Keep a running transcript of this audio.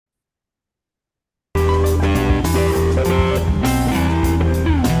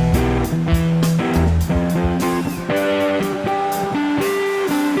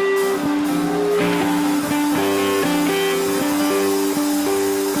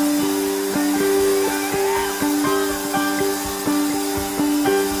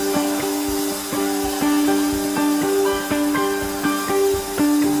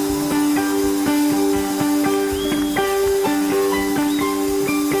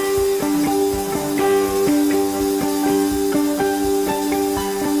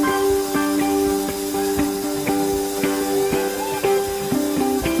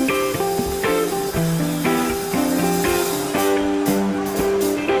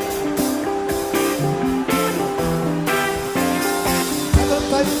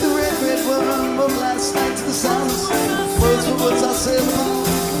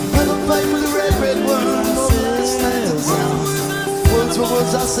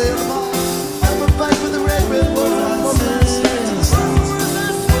sail them all. Have a fight with the red, red one last night to the south.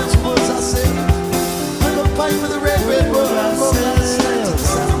 Woods, woods, I sail. Have a fight with the red, red one last night to the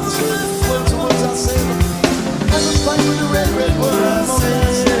south. Woods, woods, I sail. Have a fight with the red, red one last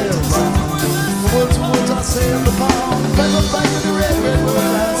night to the south. Woods, woods, I sail them all. Have a fight with the red, red one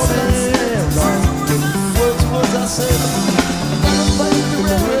last night to the south. Woods, woods, I sail. Have a fight with the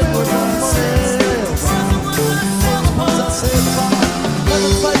red, red one last night.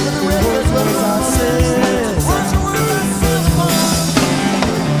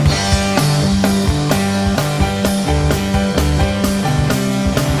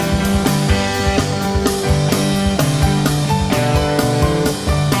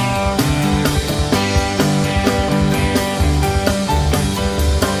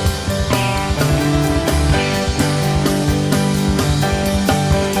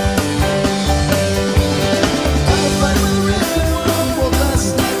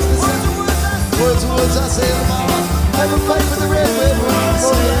 Have a fight for the red, red one.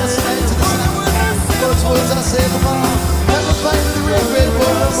 Last night to the south. Woods, woods, I sail them all. Have a fight for the red, red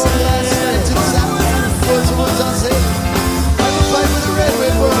one. Last night to the south. Woods, woods, I sail. Have a fight for the red,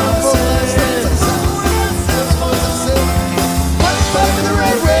 red one. Last night to the south. Woods, woods, I sail. Have a fight for the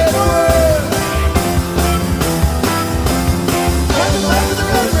red, red one. Have a fight for the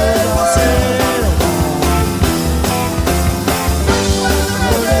red, red one.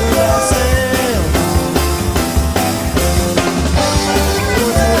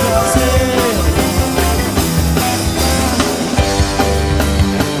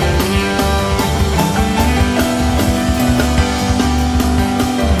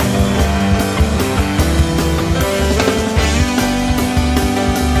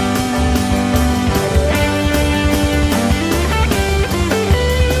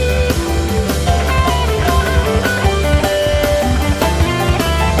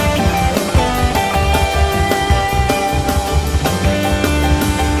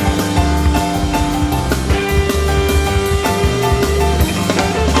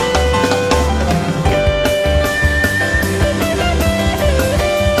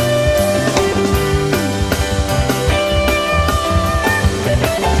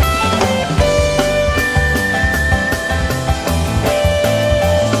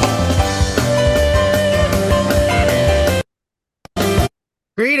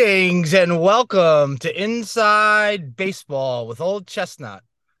 Greetings and welcome to Inside Baseball with Old Chestnut.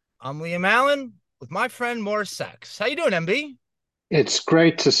 I'm Liam Allen with my friend Morris Sachs. How you doing, MB? It's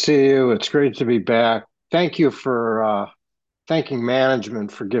great to see you. It's great to be back. Thank you for thanking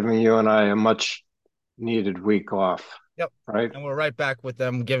management for giving you and I a much needed week off, Yep. right? And we're right back with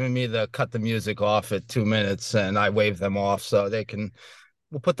them giving me the cut the music off at 2 minutes, and I wave them off so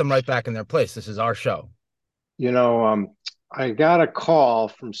we'll put them right back in their place. This is our show. You know, I got a call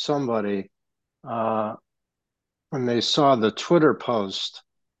from somebody uh, when they saw the Twitter post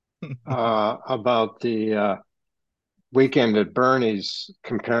about the weekend at Bernie's,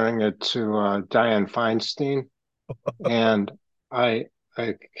 comparing it to Dianne Feinstein. And I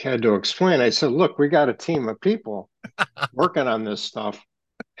had to explain. I said, look, we got a team of people working on this stuff,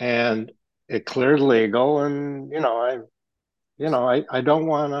 and it cleared legal. And I don't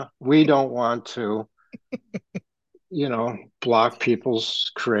want to. We don't want to, block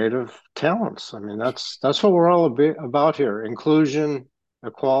people's creative talents. I mean, that's what we're all about here: inclusion,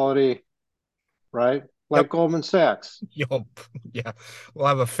 equality, right? Yep. Like Goldman Sachs. Yup. Yeah. We'll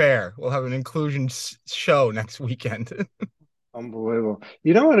have a fair. We'll have an inclusion show next weekend. Unbelievable.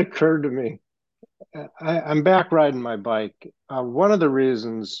 You know what occurred to me? I'm back riding my bike. One of the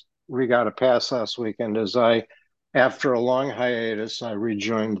reasons we got a pass last weekend is after a long hiatus, I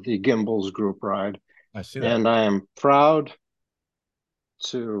rejoined the Gimbals group ride. I see that. And I am proud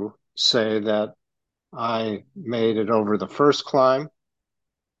to say that I made it over the first climb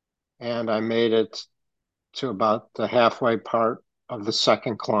and I made it to about the halfway part of the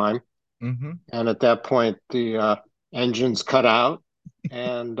second climb. Mm-hmm. And at that point, the engines cut out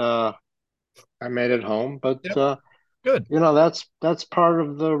and I made it home. But Yep. Good. that's part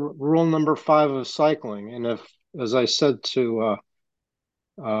of the rule number 5 of cycling. And if, as I said to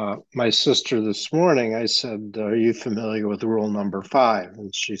my sister this morning, I said, "Are you familiar with rule number 5?"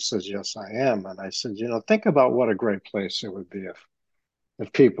 And she says, "Yes, I am." And I said, think about what a great place it would be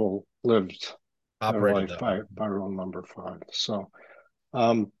if people lived their Operated life that way. by rule number 5. So,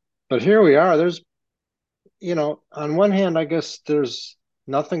 but here we are. There's, on one hand, I guess there's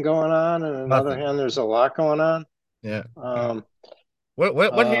nothing going on, and on the other Nothing. hand, there's a lot going on. Yeah. Um, What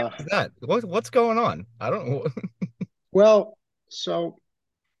hand uh, is that? What's going on? I don't know. well, so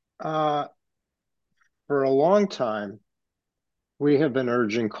uh, for a long time, we have been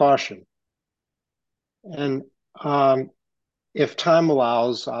urging caution. And if time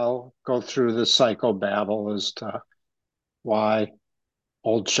allows, I'll go through the psychobabble as to why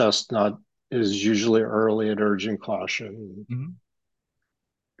Old Chestnut is usually early at urging caution. Mhm.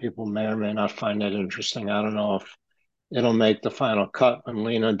 People may or may not find that interesting. I don't know if it'll make the final cut when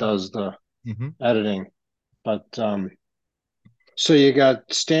Lena does the Mhm. editing. But so you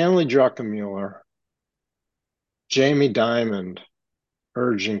got Stanley Druckenmiller, Jamie Dimon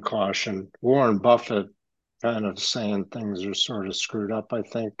urging caution, Warren Buffett kind of saying things are sort of screwed up, I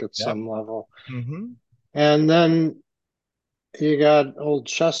think, at Yep. some level. Mhm. And then you got old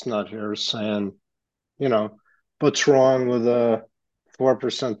Chestnut here saying, you know, what's wrong with a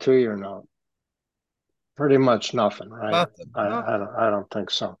 4% 2-year note? Pretty much nothing, right? Nothing. I, I Nothing. don't I don't think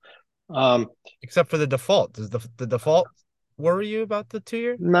so. Um, Except for the default. Does the default worry you about the 2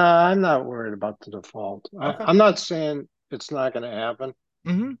 year? no, I'm not worried about the default. Okay. I'm not saying it's not going to happen.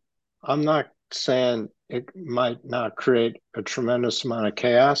 Mhm. I'm not saying it might not create a tremendous amount of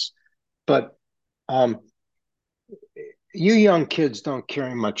chaos, but um, you young kids don't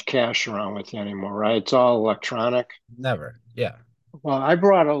carry much cash around with you anymore, right? It's all electronic. Never. Yeah. Well, I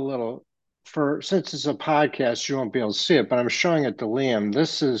brought a little for since it's a podcast, you won't be able to see it, but I'm showing it to Liam.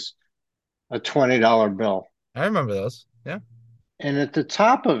 This is a $20 bill. I remember those. Yeah. And at the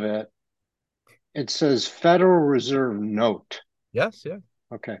top of it, it says Federal Reserve Note. Yes. Yeah.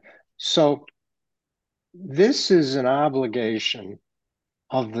 Okay. So this is an obligation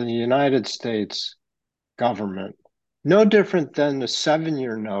of the United States government, no different than the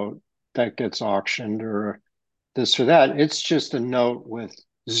 7-year note that gets auctioned or this or that. It's just a note with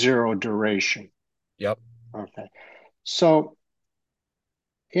zero duration. Yep. Okay. So,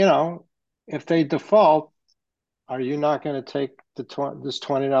 you know, if they default, are you not going to take this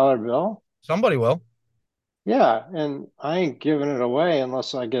 $20 bill? Somebody will. Yeah, and I ain't giving it away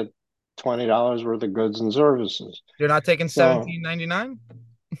unless I get $20 worth of goods and services. You're not taking So 17.99.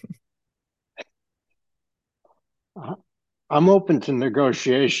 uh, I'm open to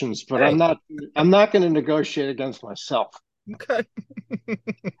negotiations, but Hey. I'm not going to negotiate against myself. Okay.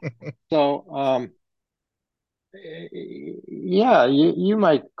 So yeah, you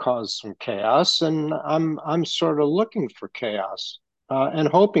might cause some chaos, and I'm sort of looking for chaos and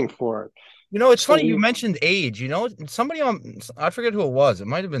hoping for it. You know, it's So funny you mentioned age. You know, somebody on I forget who it was. It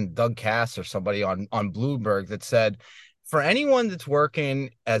might have been Doug Cass or somebody on Bloomberg that said for anyone that's working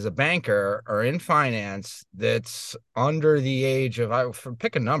as a banker or in finance that's under the age of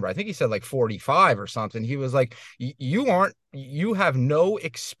pick a number. I think he said like 45 or something. He was like, you have no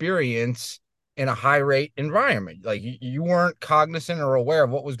experience in a high rate environment. Like you weren't cognizant or aware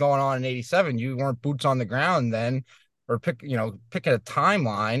of what was going on in 87. You weren't boots on the ground then or picking a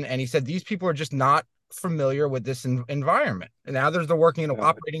timeline. And he said these people are just not familiar with this environment. And now they're working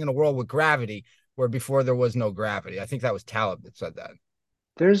operating in a world with gravity where before there was no gravity. I think that was Taleb that said that.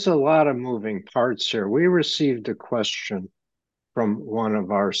 there's a lot of moving parts here. We received a question from one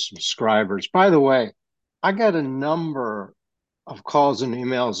of our subscribers. By the way, I got a number of calls and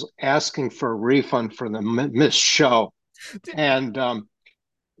emails asking for a refund for the missed show, and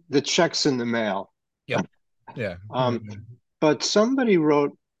the check's in the mail. Yep. Yeah. Um, but somebody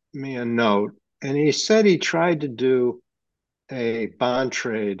wrote me a note, and he said he tried to do a bond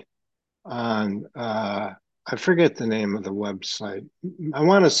trade on I forget the name of the website. I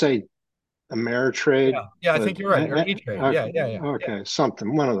want to say Ameritrade, Yeah. Yeah. I but think you're right. Or E-Trade. Yeah. Yeah. Yeah. Yeah. okay,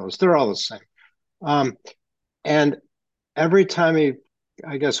 something, one of those. They're all the same. Um, and every time he,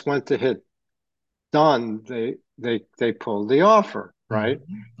 I guess, went to hit done, they pulled the offer, right?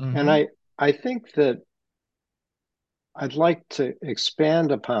 Mm-hmm. And Mm-hmm. I think that I'd like to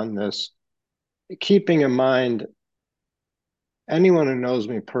expand upon this, keeping in mind anyone who knows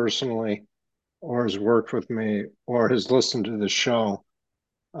me personally or has worked with me or has listened to the show.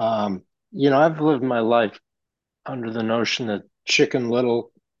 Um, I've lived my life under the notion that Chicken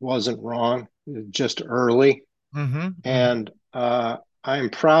Little wasn't wrong, just early. Mm-hmm. Mm-hmm. And I'm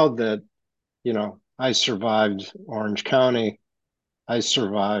proud that, I survived Orange County. I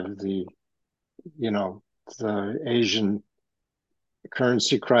survived you know, the Asian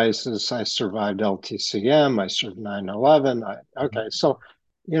currency crisis. I survived LTCM. I served 9/11. Okay. So,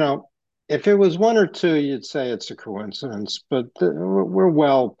 you know, if it was one or two, you'd say it's a coincidence, but we're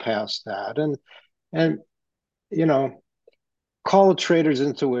well past that. And, you know, call it trader's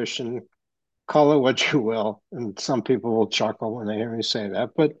intuition, call it what you will. And some people will chuckle when they hear me say that.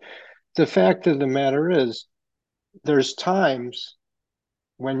 But the fact of the matter is, there's times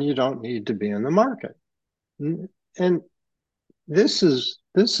when you don't need to be in the market. And this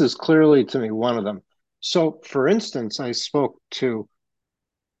is clearly to me one of them. So, for instance, I spoke to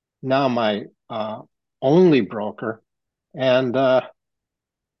now my only broker, and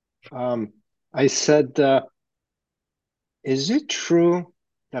um, I said, "Is it true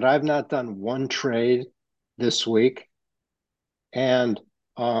that I've not done one trade this week?" And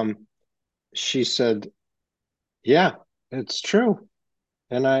um, she said, "Yeah, it's true."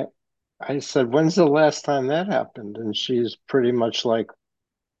 And I said, "When's the last time that happened?" And she's pretty much like,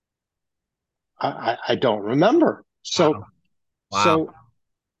 I don't remember. So Wow. Wow. so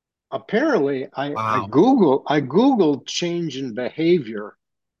apparently Wow. I Googled change in behavior,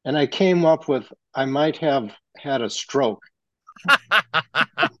 and I came up with I might have had a stroke.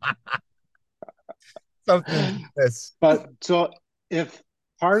 Something like this. But so if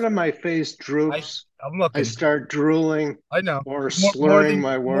part of my face I droops, I'm I looking. start drooling I know. or More slurring than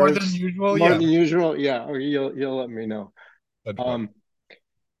my more than words usual. more Yeah. than usual, yeah, or you'll let me know. Good point. Um,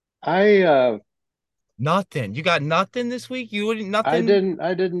 I Nothing. You got nothing this week? You wouldn't nothing?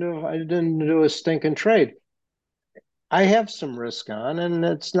 I didn't do a stinking trade. I have some risk on, and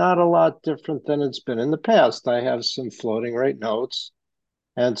it's not a lot different than it's been in the past. I have some floating rate notes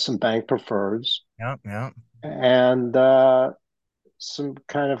and some bank preferreds Yeah, yeah. and some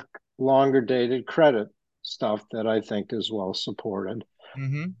kind of longer dated credit stuff that I think is well supported.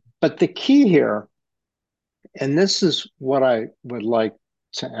 Mm-hmm. But the key here, and this is what I would like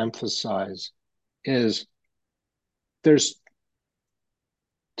to emphasize, is there's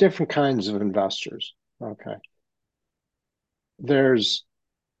different kinds of investors. Okay. There's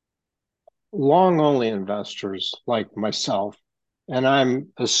long only investors like myself, and I'm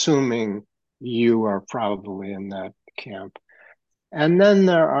assuming you are probably in that camp. And then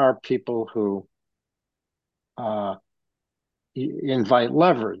there are people who uh, invite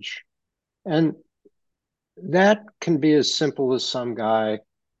leverage, and that can be as simple as some guy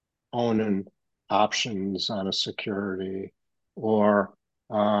owning options on a security, or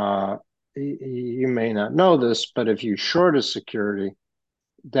you may not know this, but if you short a security,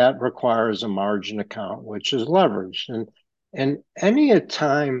 that requires a margin account, which is leveraged. And any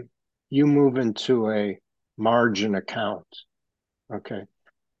time you move into a margin account, okay,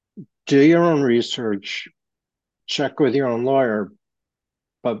 do your own research, check with your own lawyer.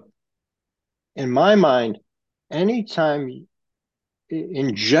 But in my mind, anytime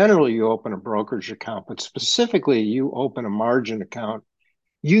in general you open a brokerage account, but specifically you open a margin account,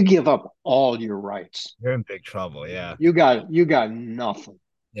 you give up all your rights. You're in big trouble. Yeah. You got nothing.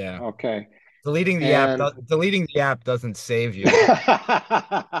 Yeah. Okay. Deleting And deleting the app doesn't save you.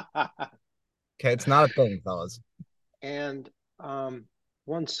 Okay, it's not a thing, fellas. And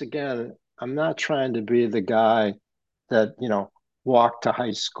once again, I'm not trying to be the guy that, walked to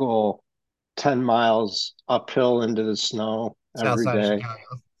high school 10 miles uphill into the snow South every side of day, Chicago.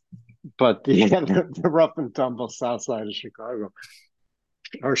 but the rough and tumble south side of Chicago,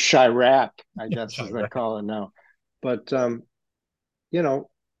 or Chirac, I guess as they Chirac. call it now. But, you know,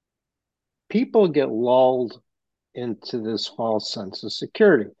 people get lulled into this false sense of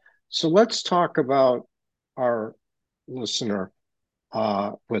security. So let's talk about our listener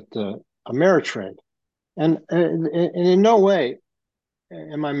with the Ameritrade. And in no way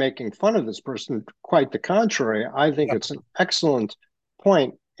am I making fun of this person. Quite the contrary. I think Yeah. it's an excellent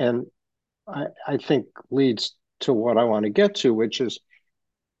point, and I think leads to what I want to get to, which is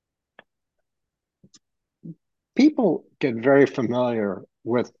people get very familiar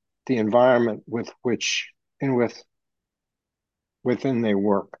with the environment with which and within they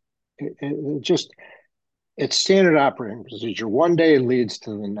work. It just it's standard operating procedure. One day leads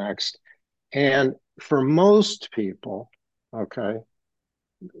to the next, and for most people, okay,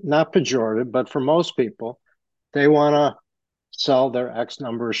 not pejorative, but for most people, they want to sell their X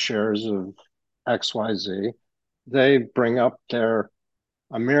number of shares of XYZ. They bring up their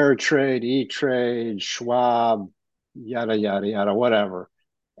Ameritrade, E-Trade, Schwab, yada, yada, yada, whatever.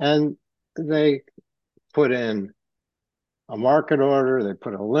 And they put in a market order, they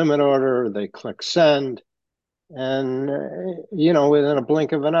put a limit order, they click send, and within a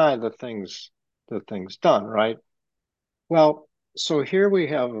blink of an eye, the thing's done, right? Well, so here we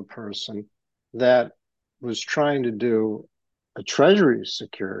have a person that was trying to do a treasury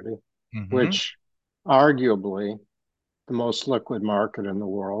security, Mm-hmm. which arguably the most liquid market in the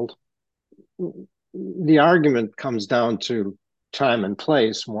world. The argument comes down to time and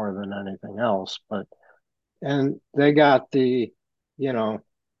place more than anything else, and they got you know,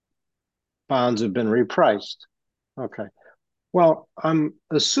 bonds have been repriced. Okay. Well, I'm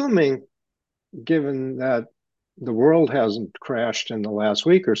assuming, given that the world hasn't crashed in the last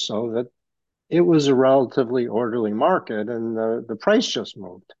week or so, that it was a relatively orderly market and the price just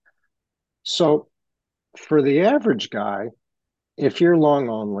moved. So for the average guy, if you're long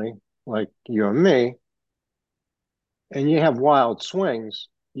only, like you and me, and you have wild swings,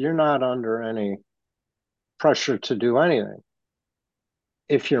 you're not under any pressure to do anything.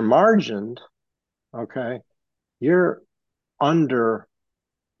 If you're margined, okay, you're under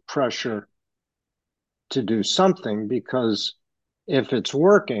pressure to do something because if it's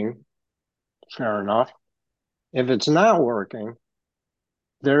working, fair enough. If it's not working,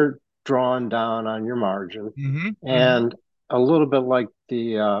 they're drawing down on your margin. Mm-hmm. Mm-hmm. And a little bit like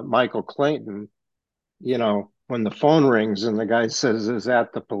the Michael Clayton, when the phone rings and the guy says, "Is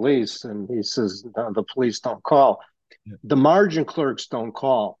that the police?" And he says, "No, the police don't call." The margin clerks don't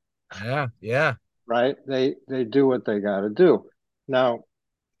call, Yeah. Yeah. right? They do what they got to do. Now,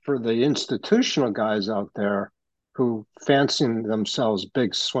 for the institutional guys out there who fancy themselves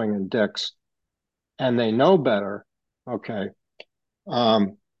big swinging dicks and they know better, okay,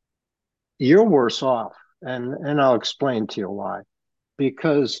 um, you're worse off. And I'll explain to you why.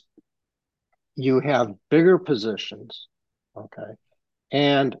 Because you have bigger positions, okay,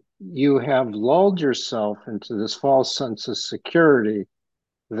 and you have lulled yourself into this false sense of security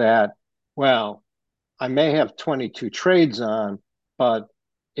that, well, I may have 22 trades on, but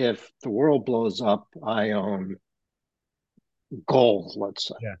if the world blows up, I own gold, let's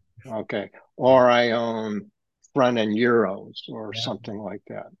say, Yeah. okay, or I own front end euros or Yeah. something like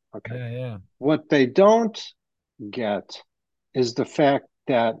that, okay. Yeah. Yeah. What they don't get is the fact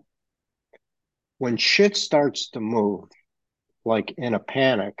that when shit starts to move, like in a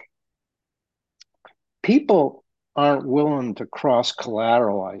panic, people aren't willing to cross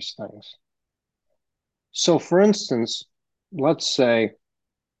collateralize things. So, for instance, let's say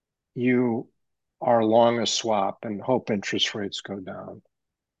you are long a swap and hope interest rates go down,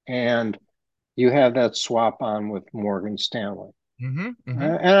 and you have that swap on with Morgan Stanley. Mm-hmm. Mm-hmm.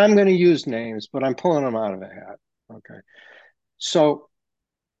 And I'm going to use names, but I'm pulling them out of a hat. Okay. So,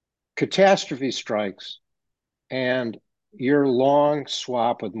 catastrophe strikes, and your long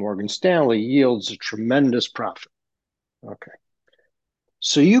swap with Morgan Stanley yields a tremendous profit. Okay.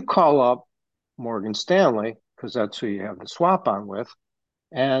 So you call up Morgan Stanley, because that's who you have the swap on with,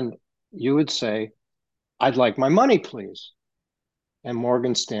 and you would say, "I'd like my money, please." And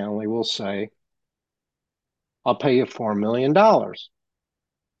Morgan Stanley will say, "I'll pay you $4 million."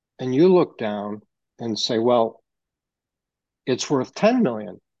 And you look down and say, "Well, it's worth 10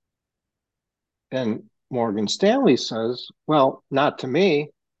 million." And Morgan Stanley says, "Well, not to me."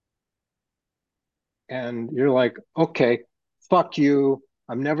 And you're like, "Okay, fuck you.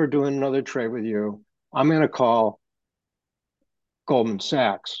 I'm never doing another trade with you. I'm going to call Goldman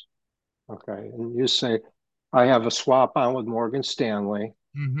Sachs." Okay. And you say, "I have a swap on with Morgan Stanley,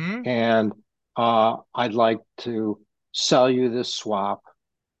 Mm-hmm. and I'd like to sell you this swap.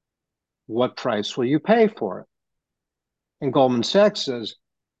 What price will you pay for it?" And Goldman Sachs says,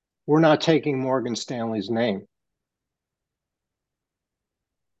 "We're not taking Morgan Stanley's name."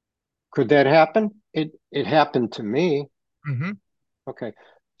 Could that happen? It happened to me. Mm-hmm. Okay.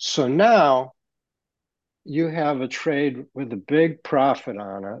 So now you have a trade with a big profit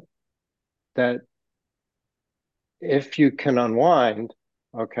on it that if you can unwind,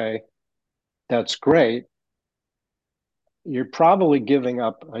 okay, that's great. You're probably giving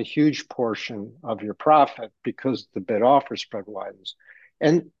up a huge portion of your profit because the bid offer spread widens.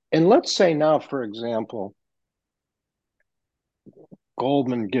 And let's say now, for example,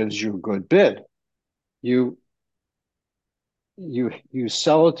 Goldman gives you a good bid. You you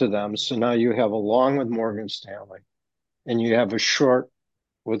sell it to them, so now you have a long with Morgan Stanley and you have a short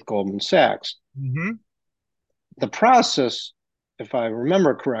with Goldman Sachs. Mm-hmm. The process, if I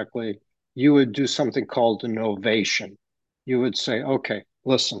remember correctly, you would do something called a novation. You would say, "Okay,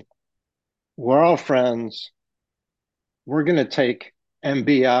 listen, we're all friends. We're going to take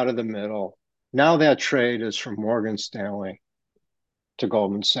MB out of the middle. Now that trade is from Morgan Stanley to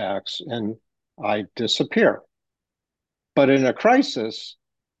Goldman Sachs, and I disappear." But in a crisis,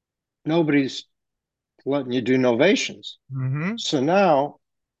 nobody's letting you do novations. Mm-hmm. So now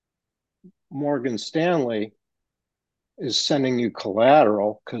Morgan Stanley is sending you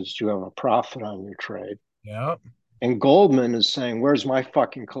collateral because you have a profit on your trade. Yep. And Goldman is saying, "Where's my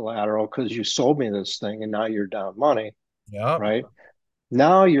fucking collateral? Because you sold me this thing and now you're down money," Yep. right?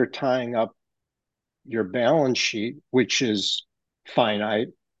 Now you're tying up your balance sheet, which is finite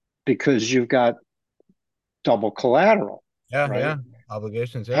because you've got double collateral, Yeah. right? Yeah.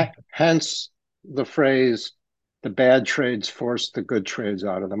 Obligations. Yeah. Hence the phrase, "the bad trades force the good trades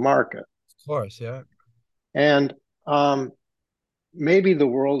out of the market." Of course. Yeah. And maybe the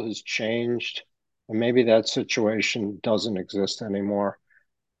world has changed and maybe that situation doesn't exist anymore.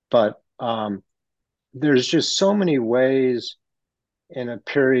 But there's just so many ways in a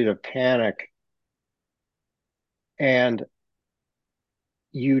period of panic, and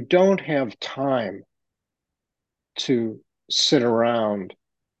you don't have time to sit around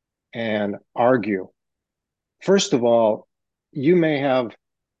and argue. First of all, you may have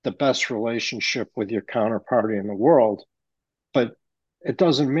the best relationship with your counterparty in the world, but it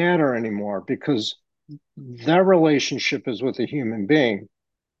doesn't matter anymore because that relationship is with a human being.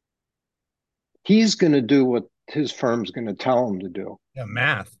 He's going to do what his firm's going to tell him to do. Yeah,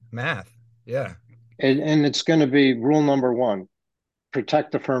 math. Yeah. And it's going to be rule number one,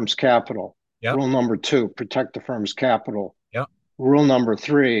 protect the firm's capital. Yep. Rule number two, protect the firm's capital. Yep. Rule number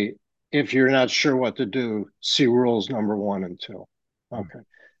three, if you're not sure what to do, see rules number one and two. Okay.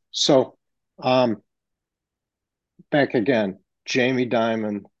 So back again, Jamie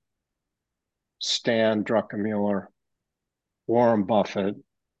Dimon, Stan Druckenmiller, Warren Buffett.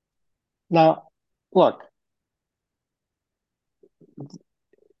 Now, look,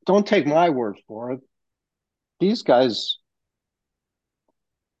 don't take my word for it. These guys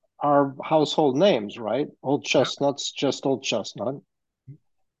are household names, right? Old Yep. Chestnut's just Old Chestnut.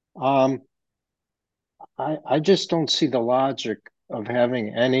 Um, I just don't see the logic of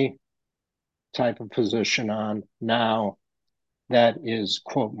having any type of position on now that is,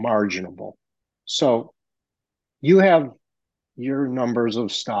 quote, marginable. So you have your numbers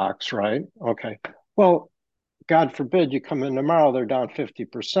of stocks, right? Okay. Well, God forbid you come in tomorrow, they're down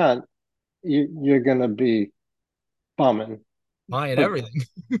 50%. You're going to be bumming. Buying But, everything.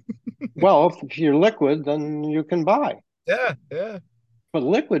 well, if you're liquid, then you can buy. Yeah, yeah. But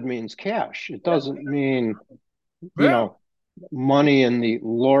liquid means cash. It Yeah. doesn't mean, you Yeah. know, money in the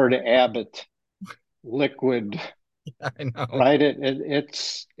Lord Abbott liquid, I know. right?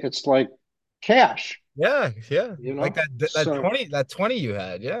 It's like cash, Yeah, yeah. you Like know? that So 20 you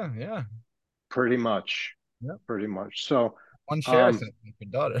had. Yeah, yeah. pretty much, Yep. pretty much. So One share or um, something for your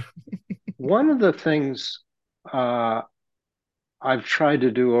daughter. one of the things uh, I've tried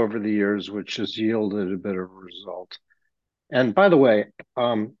to do over the years, which has yielded a bit of a result. And by the way,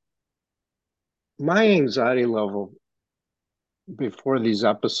 my anxiety level before these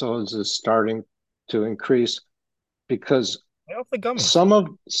episodes is starting to increase because I off the gummies.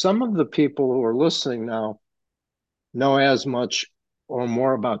 some of the people who are listening now know as much or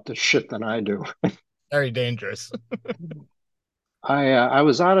more about this shit than I do. Very dangerous. I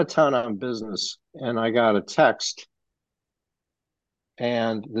was out of town on business and I got a text,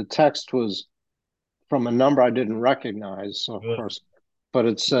 and the text was from a number I didn't recognize, so of Ugh. course, but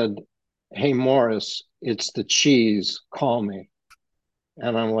it said, "Hey Morris, it's the cheese. Call me."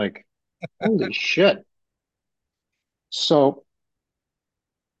 And I'm like, "Holy shit!" So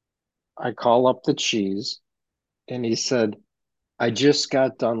I call up the cheese, and he said, "I just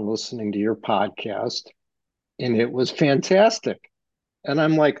got done listening to your podcast, and it was fantastic." And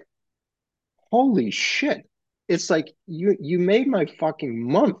I'm like, "Holy shit!" It's like you made my fucking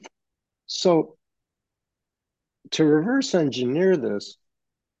month. So to reverse engineer this,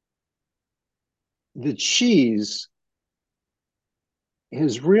 the cheese,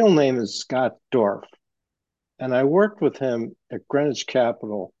 his real name is Scott Dorff. And I worked with him at Greenwich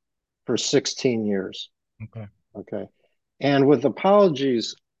Capital for 16 years. Okay. Okay. And with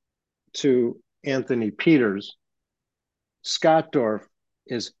apologies to Anthony Peters, Scott Dorff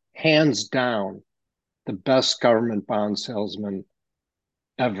is hands down the best government bond salesman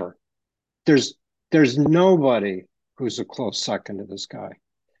ever. There's there's nobody who's a close second to this guy.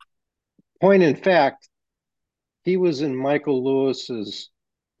 Point in fact, he was in Michael Lewis's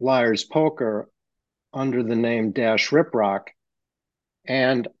Liar's Poker under the name Dash Riprock.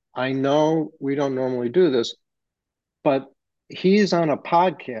 And I know we don't normally do this, but he's on a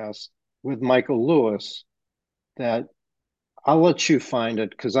podcast with Michael Lewis that I'll let you find it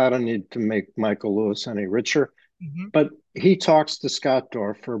because I don't need to make Michael Lewis any richer. Hmm. But he talks to Scott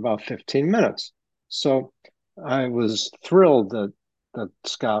Dorff for about 15 minutes. So I was thrilled that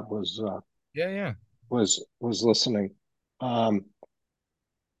Scott Yeah, yeah. was listening. Um,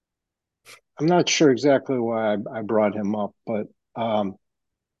 I'm not sure exactly why I brought him up, but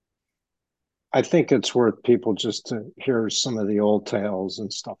I think it's worth people just to hear some of the old tales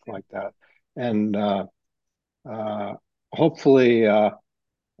and stuff like that. And uh, hopefully, uh,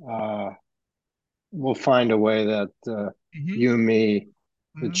 we'll find a way that Hmm. you, me,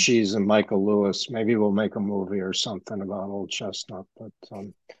 the Hmm. cheese, and Michael Lewis, maybe we'll make a movie or something about Old Chestnut. But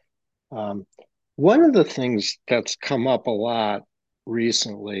um, one of the things that's come up a lot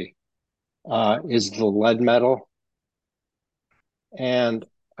recently is the lead metal. And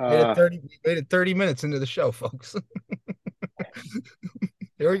uh, We made it 30 minutes into the show, folks.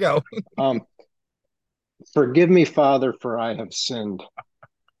 Here we go. um, Forgive me, Father, for I have sinned.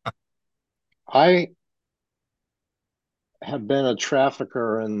 I have been a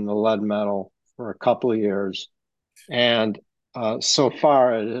trafficker in the lead metal for a couple of years, and so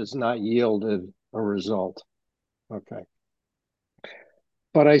far it has not yielded a result. Okay.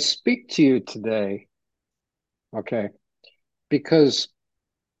 But I speak to you today, okay, because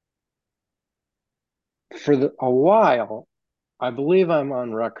a while, I believe I'm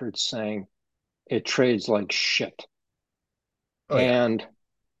on record saying it trades like shit. Oh yeah. And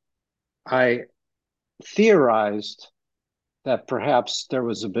I theorized that perhaps there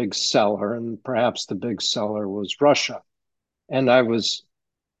was a big seller, and perhaps the big seller was Russia. And I was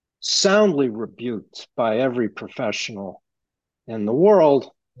soundly rebuked by every professional in the world,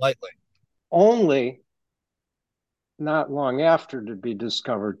 Lightly. only not long after to be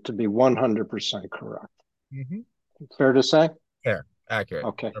discovered to be 100% correct. Mm-hmm. Fair to say? Fair. Accurate.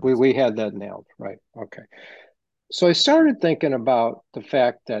 Okay, 100%. we had that nailed, right? Okay. So I started thinking about the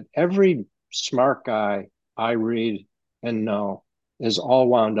fact that every smart guy I read and know is all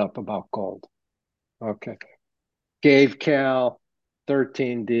wound up about gold. Okay. Gave Cal,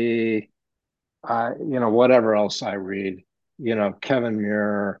 13D, whatever else I read, Kevin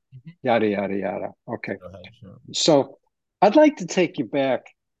Muir, Mhm. yada, yada, yada. Okay. Go ahead. Sure. So I'd like to take you back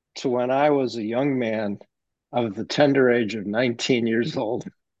to when I was a young man of the tender age of 19 years old.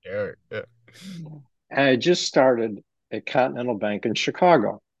 Sure. Yeah. And I just started at Continental Bank in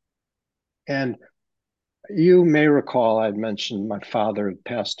Chicago. And you may recall I'd mentioned my father had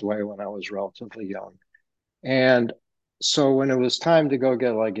passed away when I was relatively young. And so when it was time to go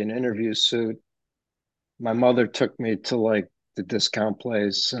get like an interview suit, my mother took me to like the discount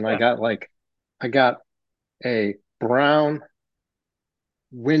place and Yeah. I got a brown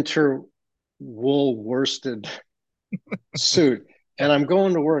winter wool worsted suit, and I'm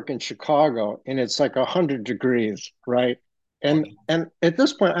going to work in Chicago and it's like 100 degrees, right? Oh, And at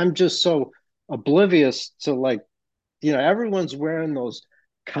this point I'm just so oblivious to like, everyone's wearing those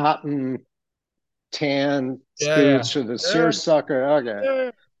cotton tan yeah. Yeah. suits or the Yeah. seersucker. Okay.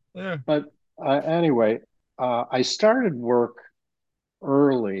 Yeah. Yeah. But anyway, I started work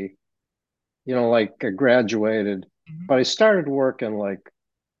early, like I graduated, Mhm. but I started work in like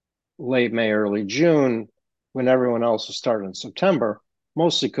late May, early June when everyone else was starting in September,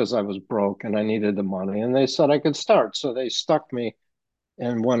 mostly because I was broke and I needed the money. And they said I could start. So they stuck me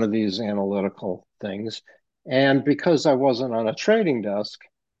in one of these analytical things. And because I wasn't on a trading desk,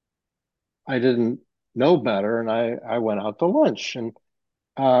 I didn't know better. And I went out to lunch. And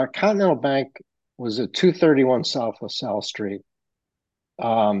Continental Bank was at 231 South LaSalle Street.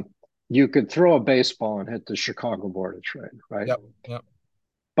 Um, you could throw a baseball and hit the Chicago Board of Trade, right? Yep. Yep.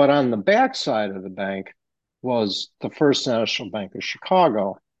 But on the back side of the bank was the First National Bank of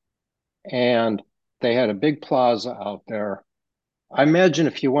Chicago. And they had a big plaza out there. I imagine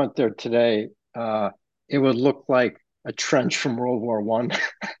if you went there today, it would look like a trench from World War One.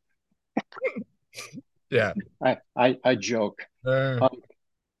 Yeah. I joke. Uh, Um,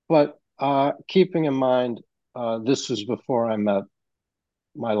 but keeping in mind, this was before I met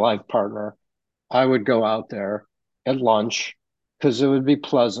my life partner. I would go out there at lunch because it would be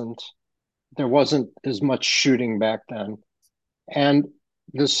pleasant. There wasn't as much shooting back then. And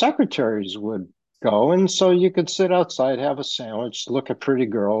the secretaries would go. And so you could sit outside, have a sandwich, look at pretty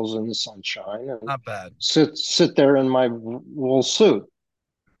girls in the sunshine, and not bad. sit there in my wool suit.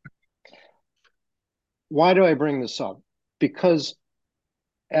 Why do I bring this up? Because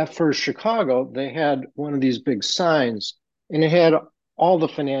at First Chicago, they had one of these big signs and it had all the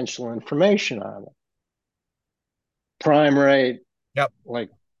financial information on it. Prime rate, Yep. like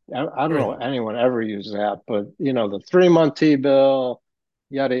I don't know Everything. anyone ever used that, but the 3 month T bill,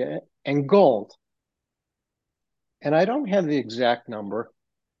 yada, and gold. And I don't have the exact number.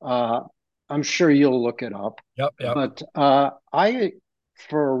 Uh, I'm sure you'll look it up. Yep. Yep. But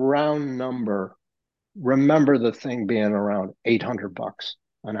for a round number, remember the thing being around $800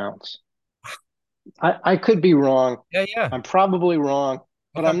 an ounce. I could be wrong. Yeah. Yeah. I'm probably wrong,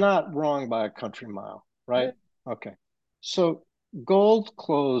 but Okay. I'm not wrong by a country mile, Yeah. right? Okay. So gold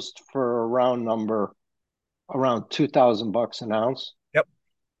closed for a round number around $2,000 an ounce. Yep.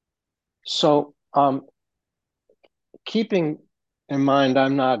 So keeping in mind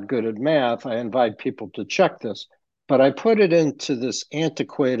I'm not good at math, I invite people to check this. But I put it into this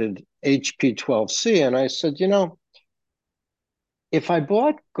antiquated HP12C and I said, if I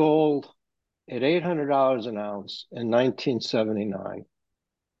bought gold at $800 an ounce in 1979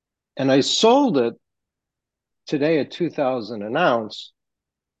 and I sold it today at 2000 an ounce,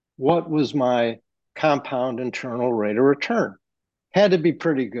 what was my compound internal rate of return? Had to be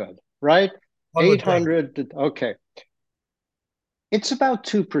pretty good, right? On the thing. 800. Okay. It's about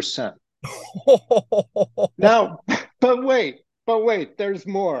 2%. Now, but wait, there's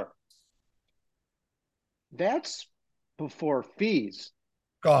more. That's before fees.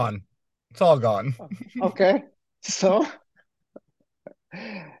 Gone. It's all gone. Okay. So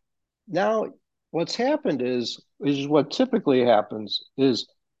now what's happened is what typically happens is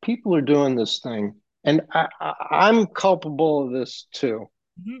people are doing this thing, and I'm culpable of this too,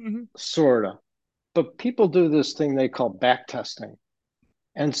 Mhm. sort of. But people do this thing they call back testing.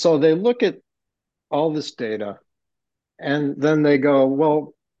 And so they look at all this data and then they go,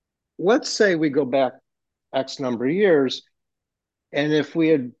 well, let's say we go back X number of years. And if we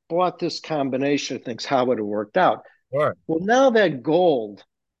had bought this combination of things, how would it have worked out? Sure. Well, now that gold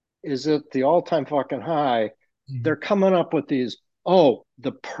is at the all time fucking high, they're Mhm. coming up with these. Oh,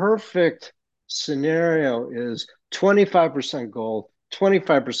 the perfect scenario is 25% gold,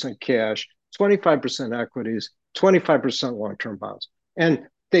 25% cash, 25% equities, 25% long term bonds. And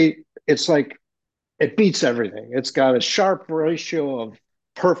it's like, it beats everything. It's got a sharp ratio of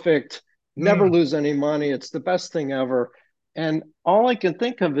perfect, never Mm. lose any money. It's the best thing ever. And all I can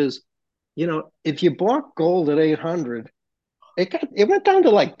think of is, if you bought gold at 800, it went down to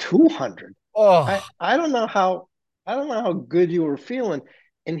like 200. I Oh, I don't know how I don't know how good you were feeling.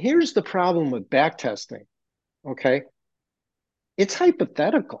 And here's the problem with back testing. Okay, it's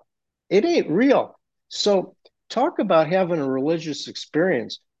hypothetical. It ain't real. So talk about having a religious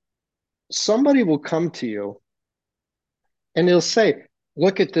experience. Somebody will come to you and they'll say,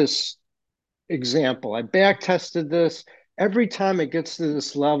 "Look at this example. I back tested this. Every time it gets to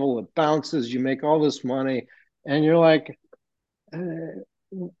this level, it bounces. You make all this money." And you're like,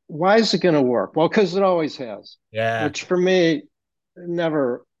 why is it going to work? Well, because it always has, yeah. which for me,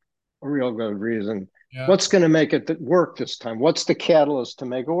 never a real good reason. Yeah. What's going to make it work this time? What's the catalyst to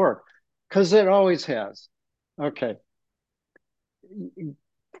make it work? Because it always has. Okay,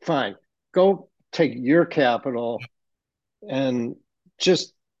 fine. Go take your capital and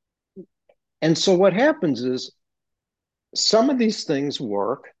just, and so what happens is some of these things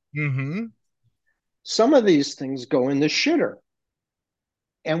work, Mm-hmm. some of these things go in the shitter.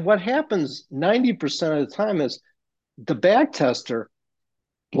 And what happens 90% of the time is the back tester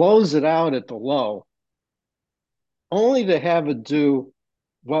blows it out at the low, only to have it do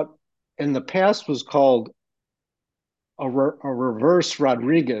what in the past was called a reverse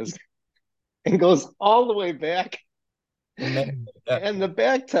Rodriguez and goes all the way back. And then, yeah. And the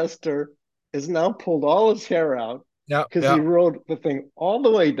back tester has now pulled all his hair out Yeah. because he Yeah. rode the thing all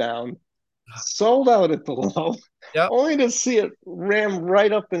the way down, sold out at the low, Yeah. only to see it ram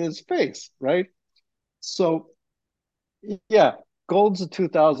right up in his face, right? So, yeah, gold's a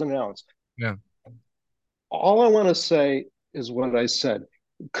 2,000 ounce. Yeah. All I want to say is what I said.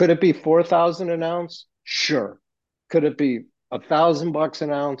 Could it be 4,000 an ounce? Sure. Could it be $1,000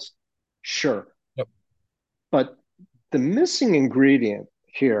 an ounce? Sure. Yep. But the missing ingredient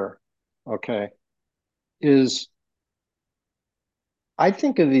here, okay, is I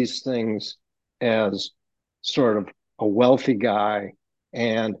think of these things as sort of a wealthy guy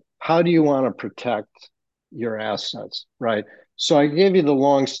and how do you want to protect your assets, right? So I gave you the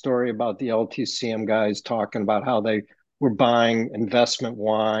long story about the LTCM guys talking about how they were buying investment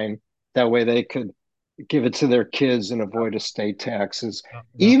wine. That way they could give it to their kids and avoid estate taxes. Yeah.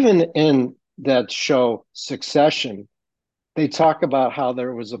 Yeah. Even in that show, Succession, they talk about how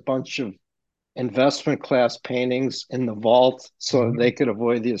there was a bunch of investment class paintings in the vault so Mm-hmm. they could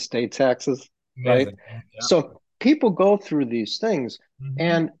avoid the estate taxes, right? Amazing. Yeah. So people go through these things, Mm-hmm.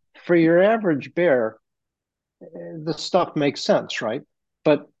 and for your average bear, the stuff makes sense, right?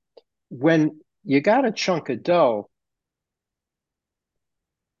 But when you got a chunk of dough,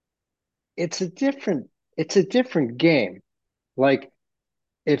 it's a different it's a different game. Like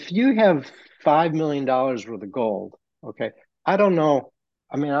if you have $5 million worth of gold, okay, I don't know.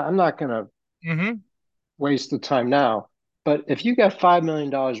 I mean, I'm not going to Mm-hmm. waste the time now. But if you got $5 million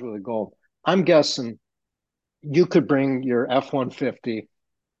worth of gold, I'm guessing you could bring your F-150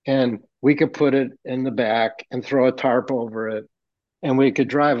 and we could put it in the back and throw a tarp over it and we could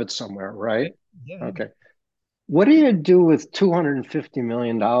drive it somewhere, right? Yeah. Yeah. Okay. What do you do with $250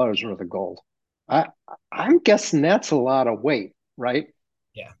 million worth of gold? I, I'm guessing that's a lot of weight, right?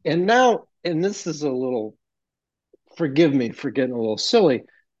 Yeah. And now, and this is a little, forgive me for getting a little silly,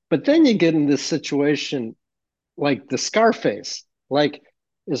 but then you get in this situation like the Scarface. Like,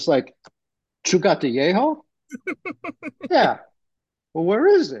 it's like, Chugateyeho? Yeah. Well, where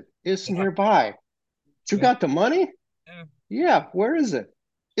is it? It's Yeah. nearby. You Yeah. got the money? Yeah. Yeah. Where is it?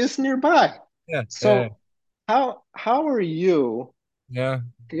 It's nearby. Yeah. Yeah. So how are you Yeah.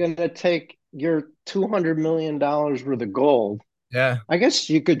 going to take your $200 million worth of gold. Yeah. I guess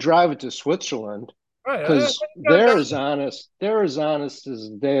you could drive it to Switzerland Right. because You gotta go. they're as honest as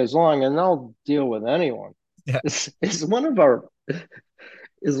the day is long, and they'll deal with anyone. Yeah. It's one of our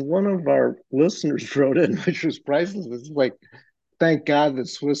is one of our listeners wrote in, which was priceless. It's like, thank God that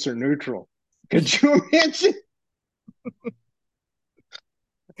Swiss are neutral. Could you imagine?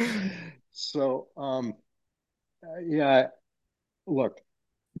 So, yeah, look,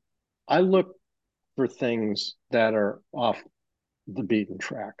 I look for things that are off the beaten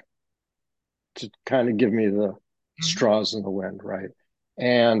track to kind of give me the Mhm. straws in the wind, right?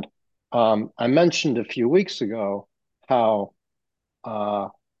 And I mentioned a few weeks ago how uh,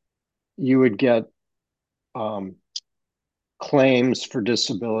 you would get um, claims for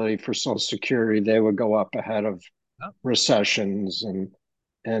disability for Social Security. They would go up ahead of Yep. recessions,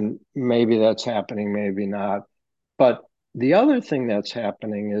 and maybe that's happening, maybe not. But the other thing that's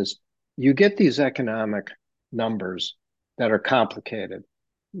happening is you get these economic numbers that are complicated,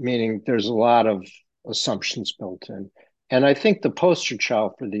 meaning there's a lot of assumptions built in. And I think the poster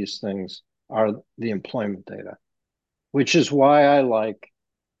child for these things are the employment data, which is why I like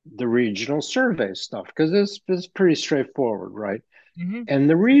the regional survey stuff because it's pretty straightforward, right? Hmm. And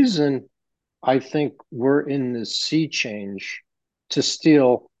the reason I think we're in this sea change, to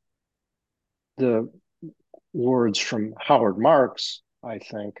steal the words from Howard Marks, I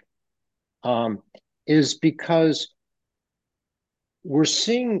think, um, is because we're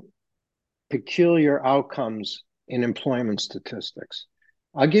seeing peculiar outcomes in employment statistics.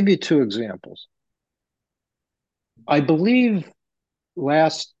 I'll give you two examples. I believe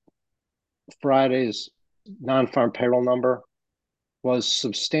last Friday's non-farm payroll number was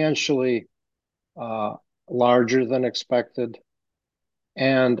substantially uh, larger than expected.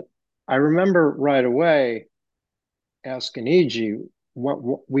 And I remember right away asking EG,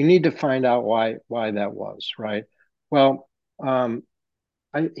 what we need to find out why that was, right? Well,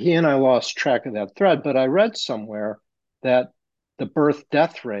 he and I lost track of that thread, but I read somewhere that the birth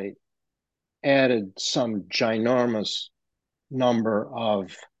death rate added some ginormous number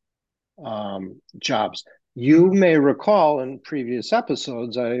of jobs. You Hmm. may recall in previous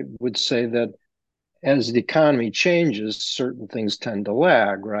episodes, I would say that as the economy changes, certain things tend to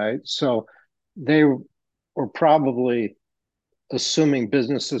lag, right? So they were probably assuming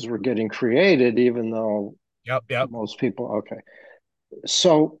businesses were getting created, even though Yep. Yep. most people, okay.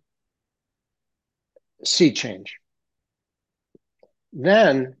 So sea change.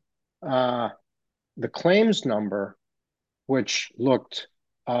 Then uh, the claims number, which looked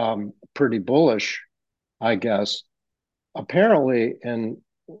pretty bullish, I guess, apparently in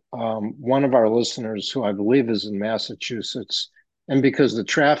one of our listeners, who I believe is in Massachusetts, and because the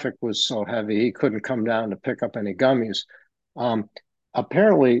traffic was so heavy, he couldn't come down to pick up any gummies. Um,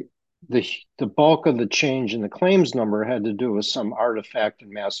 Apparently, the bulk of the change in the claims number had to do with some artifact in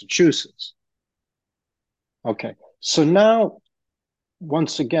Massachusetts. Okay, so now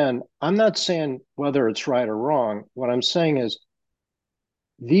once again, I'm not saying whether it's right or wrong. What I'm saying is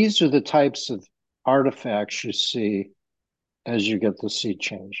these are the types of artifacts you see as you get the sea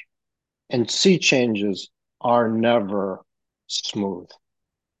change. And sea changes are never smooth.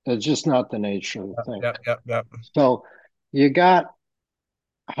 It's just not the nature of the thing. Yep. Yep. Yep. So you got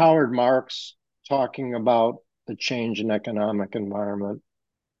Howard Marks talking about the change in economic environment.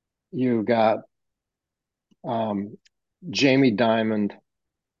 You got um, Jamie Dimon.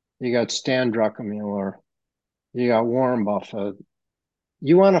 You got Stan Druckenmiller. You got Warren Buffett.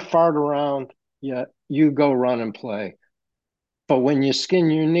 You want to fart around? Yeah, you go run and play. But when you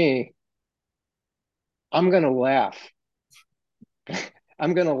skin your knee, I'm going to laugh.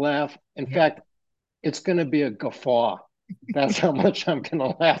 I'm going to laugh. In fact, it's going to be a guffaw. That's how much I'm going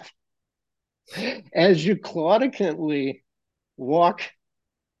to laugh. As you claudicantly walk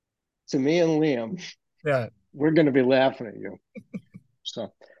to me and Liam, Yeah. we're going to be laughing at you.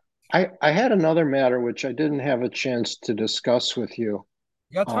 So I had another matter which I didn't have a chance to discuss with you.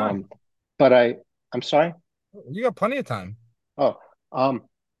 You got time. Um, but I'm sorry. You got plenty of time. Oh, um,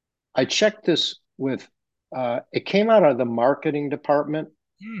 I checked this with, it came out of the marketing department,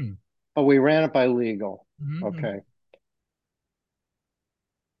 Mm. but we ran it by legal. Hmm. Okay.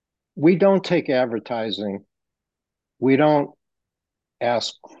 We don't take advertising. We don't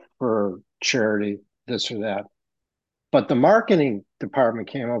ask for charity, this or that. But the marketing department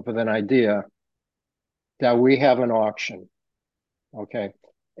came up with an idea that we have an auction. Okay.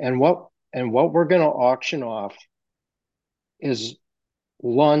 And what we're going to auction off is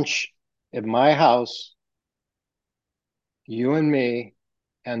lunch at my house, you and me,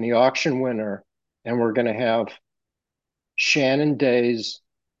 and the auction winner. And we're going to have Shannon Day's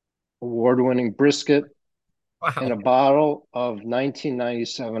award-winning brisket and Wow. a bottle of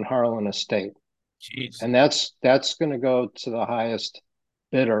 1997 Harlan Estate. Jeez. And that's going to go to the highest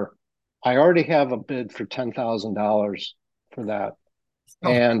bidder. I already have a bid for $10,000 for that. Oh,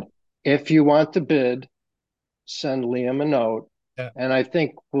 And if you want to bid, send Liam a note, yeah. and I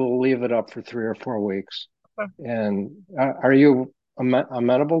think we'll leave it up for 3 or 4 weeks. And are you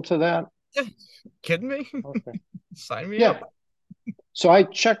amenable to that? Yeah. Kidding me? Okay. Sign me Yeah. up. So I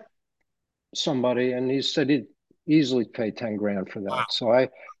checked somebody, and he said he'd easily pay 10 grand for that. Wow. So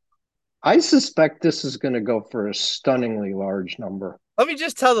I suspect this is going to go for a stunningly large number. Let me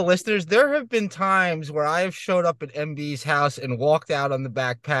just tell the listeners there have been times where I have showed up at MB's house and walked out on the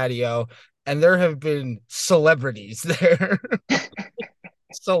back patio, and there have been celebrities there.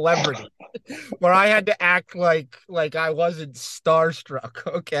 Celebrity where I had to act like I wasn't starstruck.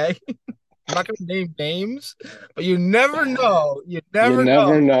 Okay. I'm not gonna name names, but you never know. You You never know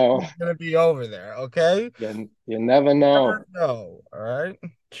never know. who's gonna be over there. Okay. You never Never know. know. All right.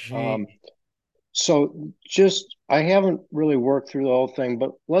 Gee. Um, so just I haven't really worked through the whole thing,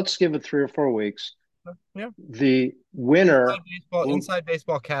 but let's give it 3 or 4 weeks. Yeah. The winner, Inside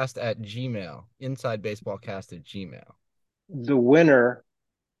baseball cast at Gmail. Inside baseball cast at Gmail. the winner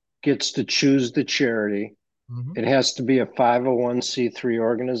gets to choose the charity. Mm-hmm. It has to be a 501c3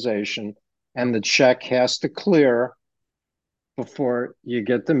 organization, and the check has to clear before you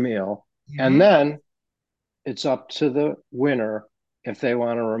get the meal. And Mm-hmm. then it's up to the winner if they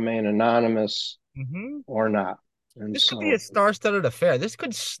want to remain anonymous Mm-hmm. or not. And This could be a so, star-studded affair. This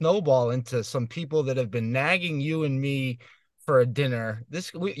could snowball into some people that have been nagging you and me for a dinner.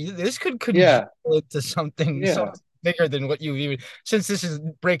 This could congeal yeah, into something so yeah, much bigger than what you even. Since this is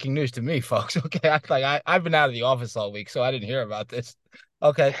breaking news to me, folks. Okay, I've been out of the office all week, so I didn't hear about this.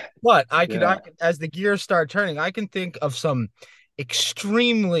 Okay, but yeah, as the gears start turning, I can think of some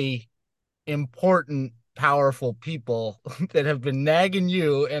extremely important, powerful people that have been nagging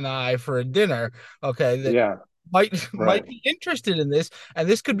you and I for a dinner. Okay, that yeah, might right. be interested in this, and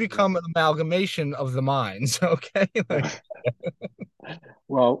this could become an amalgamation of the minds. Okay, like,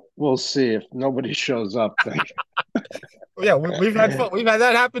 Well, we'll see if nobody shows up. Then yeah, we've had fun. We've had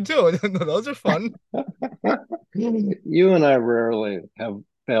that happen too. Those are fun. you and I rarely have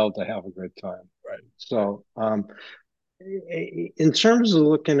failed to have a good time. Right, right. So, in terms of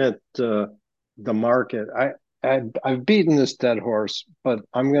looking at the market, I've beaten this dead horse, but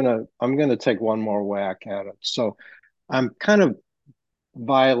I'm gonna take one more whack at it. So I'm kind of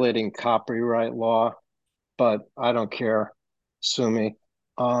violating copyright law, but I don't care. Sue me.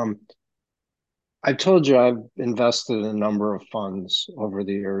 Um, I told you I've invested in a number of funds over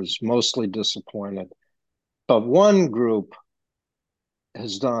the years, mostly disappointed. But one group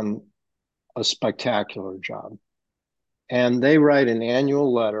has done a spectacular job, and they write an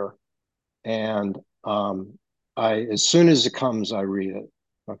annual letter, and I as soon as it comes, I read it.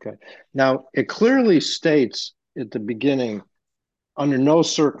 Okay. Now it clearly states at the beginning, under no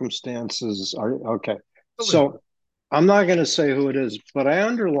circumstances are okay. So I'm not going to say who it is, but I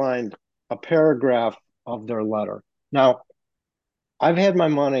underlined a paragraph of their letter. Now, I've had my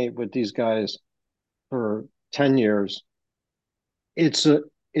money with these guys for 10 years. It's a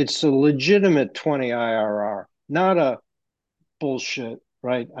it's a legitimate 20 IRR, not a bullshit,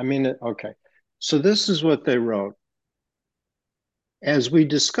 right? I mean, okay. So this is what they wrote. As we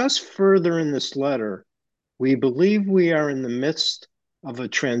discuss further in this letter, we believe we are in the midst of a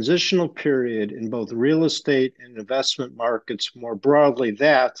transitional period in both real estate and investment markets more broadly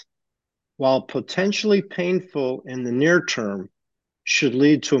that, while potentially painful in the near term, should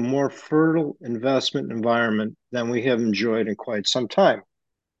lead to a more fertile investment environment than we have enjoyed in quite some time.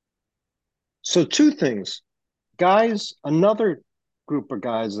 So, two things. Guys, another group of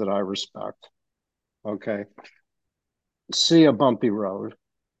guys that I respect, okay, see a bumpy road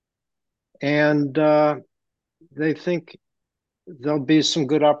and they think there'll be some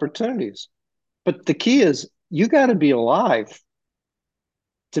good opportunities. But the key is you got to be alive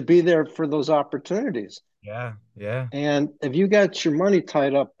to be there for those opportunities. Yeah, yeah, And if you got your money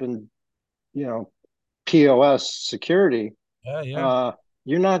tied up in, you know, POS security, yeah, yeah, uh,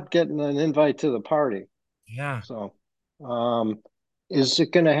 you're not getting an invite to the party. yeah, So, um, is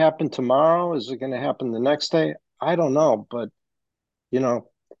it going to happen tomorrow? Is it going to happen the next day? I don't know, but you know,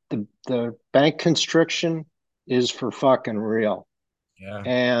 the bank constriction is for fucking real, yeah,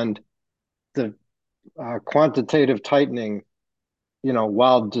 and the quantitative tightening, you know,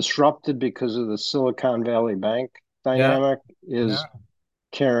 while disrupted because of the Silicon Valley Bank yeah, dynamic, yeah, is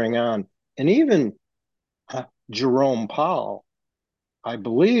carrying on, and even Jerome Powell, I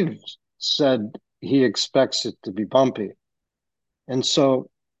believe, said he expects it to be bumpy. And so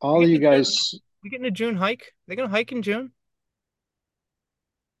all you guys, You getting a June hike? They gonna hike in June?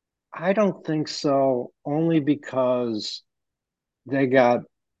 I don't think so, only because they got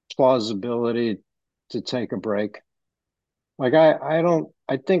plausibility to take a break. Like I don't,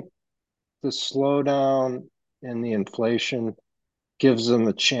 I think the slowdown in the inflation gives them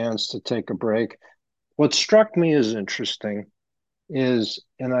a chance to take a break. What struck me as interesting is,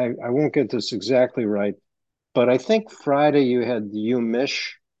 and I won't get this exactly right, but I think Friday you had the UMich,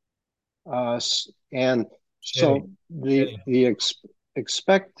 and Shitty, so shitty.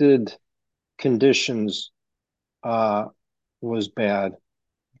 expected conditions uh, was bad,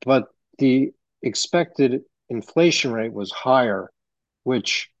 but the expected inflation rate was higher,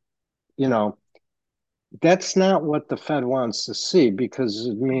 which, you know, that's not what the Fed wants to see because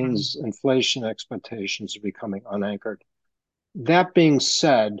it means inflation expectations are becoming unanchored. That being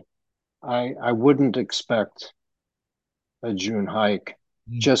said, I wouldn't expect a June hike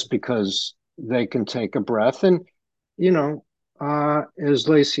Mm. just because they can take a breath. And, you know, as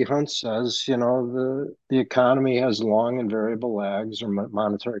Lacey Hunt says, the economy has long and variable lags or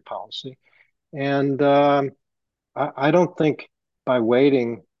monetary policy. And I don't think by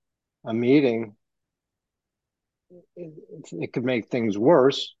waiting a meeting, it, it could make things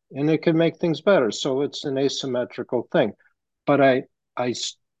worse and it could make things better. So it's an asymmetrical thing. But I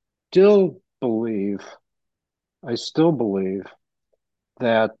still believe, I still believe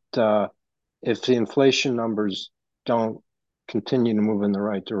that if the inflation numbers don't continue to move in the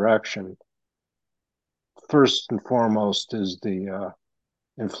right direction, first and foremost is the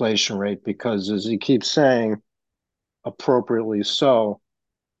inflation rate, because as he keeps saying, appropriately so,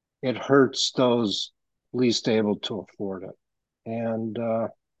 it hurts those least able to afford it. And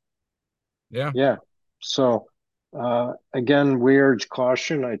Yeah. yeah, so again, we urge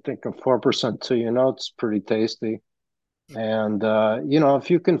caution. I think a 4% 2-year note's pretty tasty. And if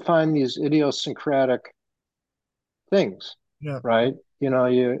you can find these idiosyncratic things, Yeah. right?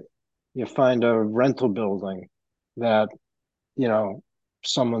 You find a rental building that, you know,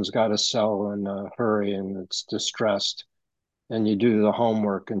 someone's got to sell in a hurry and it's distressed, and you do the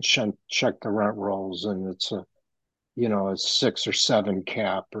homework and check the rent rolls, and it's a 6 or 7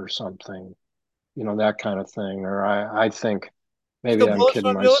 cap or something, that kind of thing. Or I think maybe Still I'm bullish kidding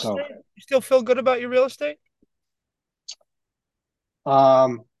on real myself. estate? You still feel good about your real estate?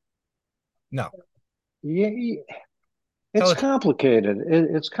 Um, No. yeah, Tell it's us. complicated.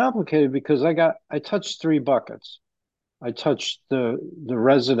 It's complicated because I touched 3 buckets. I touched the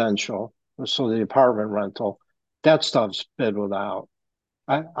residential, so the apartment rental. That stuff's bid without.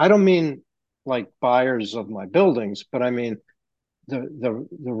 I don't mean like buyers of my buildings, but I mean the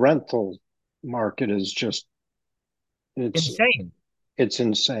rental market is just it's Insane. it's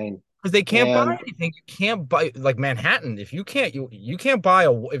insane. Because they can't buy And anything. You can't buy like Manhattan. If you can't, you can't buy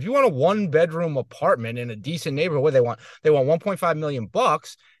if you want a 1 bedroom apartment in a decent neighborhood, what they want 1.5 million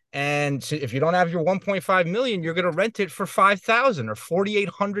bucks. And so if you don't have your 1.5 million, you're gonna rent it for 5,000 or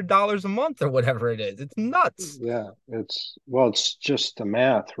 $4,800 a month or whatever it is. It's nuts. yeah, it's just the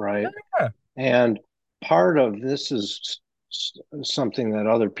math, right? Yeah. And part of this is something that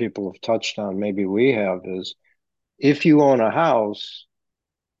other people have touched on, maybe we have, is if you own a house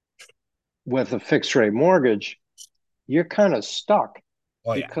with a fixed rate mortgage, you're kind of stuck,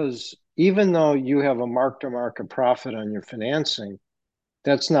 Oh yeah. because even though you have a mark to market profit on your financing,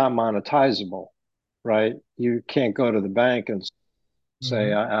 that's not monetizable, right? You can't go to the bank and say,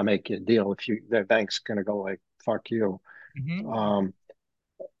 Mm-hmm. I'll make you a deal. If the bank's going to go like, fuck you. Mm-hmm. Um,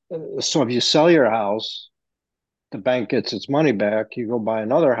 so if you sell your house, the bank gets its money back, you go buy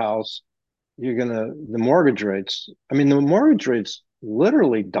another house, the mortgage rates, I mean, the mortgage rates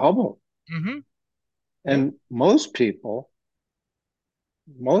literally double. Mm-hmm. Yeah. And most people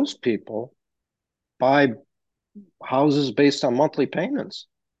buy houses based on monthly payments.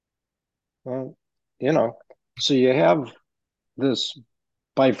 Well, you know, so you have this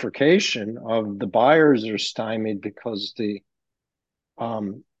bifurcation of the buyers are stymied because the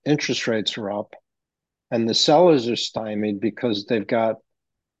interest rates are up, and the sellers are stymied because they've got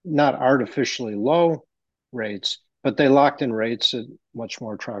not artificially low rates, but they locked in rates at much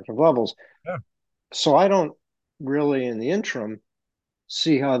more attractive levels. Yeah. So I don't really, in the interim,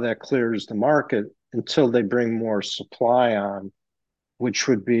 see how that clears the market until they bring more supply on, which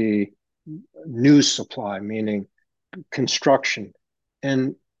would be new supply, meaning construction.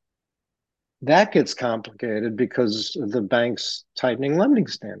 And that gets complicated because of the banks tightening lending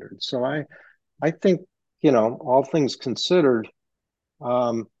standards. So I think, all things considered,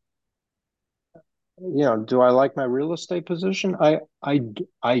 um, do I like my real estate position?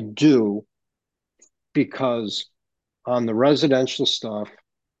 I do, because on the residential stuff,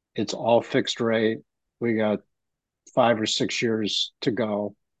 It's all fixed rate. We got 5 or 6 years to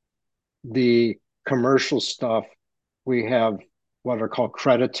go. The commercial stuff, we have what are called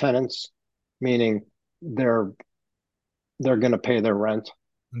credit tenants, meaning they're they're going to pay their rent.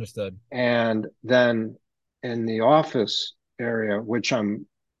 Understood. And then in the office area, which I'm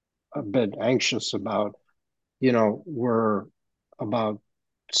a bit anxious about, we're about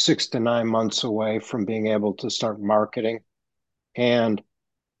 6 to 9 months away from being able to start marketing. And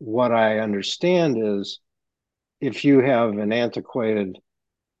what I understand is if you have an antiquated,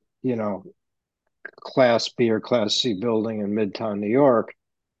 you know, class B or class C building in Midtown New York,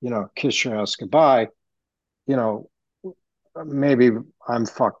 kiss your ass goodbye, you know, maybe I'm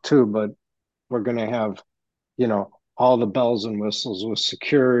fucked too, but we're going to have, all the bells and whistles with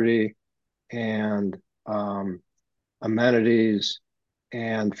security and amenities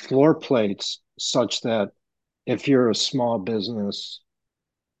and floor plates such that if you're a small business,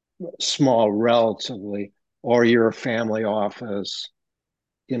 small relatively, or you're a family office,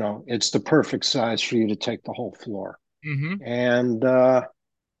 it's the perfect size for you to take the whole floor. Mm-hmm. And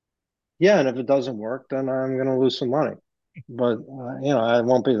yeah, and if it doesn't work, then I'm going to lose some money. But it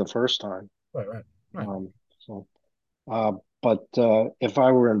won't be the first time. Right, right, right. So, uh, but if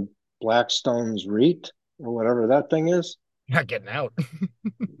I were in Blackstone's REIT or whatever that thing is, You're not getting out. uh,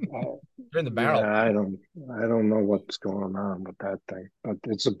 You're in the barrel. yeah, I don't know what's going on with that thing, but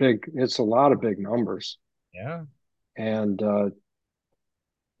it's a lot of big numbers, Yeah. and you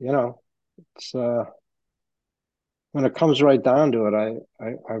know, it's when it comes right down to it,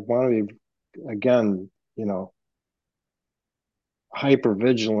 I want to be again, hyper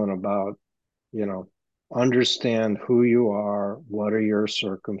vigilant about, you know, understand who you are, what are your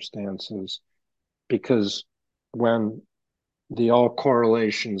circumstances, because when the all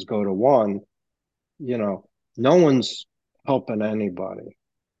correlations go to one, no one's helping anybody.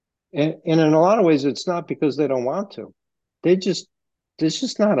 And in a lot of ways, it's not because they don't want to. They just, it's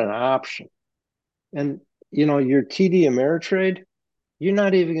just not an option. And, your TD Ameritrade, you're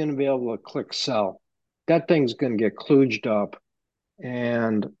not even going to be able to click sell. That thing's going to get kludged up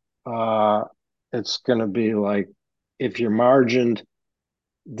and uh, it's going to be like, if you're margined,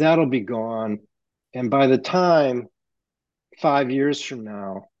 that'll be gone. And by the time 5 years from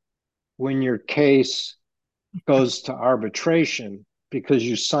now, when your case goes to arbitration because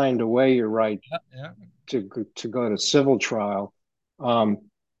you signed away your right Yeah, yeah. to go to civil trial, um,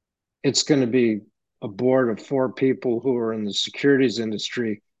 it's going to be a board of four people who are in the securities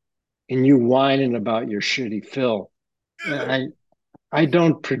industry, and you whining about your shitty fill. I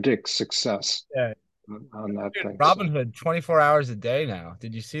don't predict success Yeah. on that Dude, thing. So Robinhood 24 hours a day now.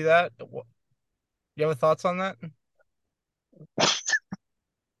 Did you see that? You have thoughts on that? It's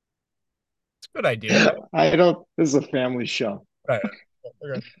a good idea, right? I don't. This is a family show. Right.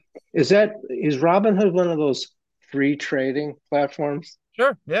 Okay. Is Robinhood one of those free trading platforms?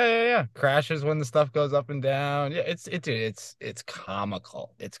 Sure. Yeah, yeah, yeah. Crashes when the stuff goes up and down. Yeah, it's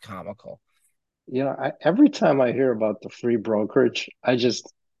comical. It's comical. Every time I hear about the free brokerage,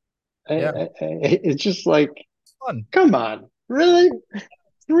 Yeah, it's just like, it's fun. come on, really, Yeah,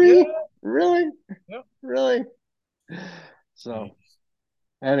 free, really, yeah. really. So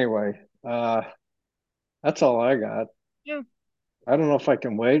anyway, that's all I got. Yeah. I don't know if I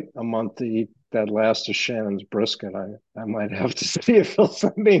can wait a month to eat that last of Shannon's brisket. I might have to see if he'll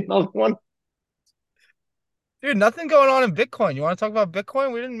send me another one. Dude, nothing going on in Bitcoin. You want to talk about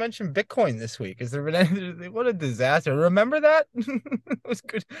Bitcoin? We didn't mention Bitcoin this week. Has there been any, what a disaster. Remember that? It was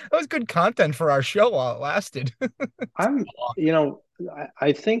good. That was good content for our show while it lasted. I'm,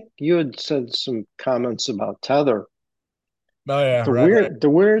 I think you had said some comments about Tether. Oh yeah, The right. weird, the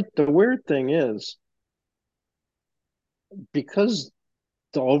weird, the weird thing is because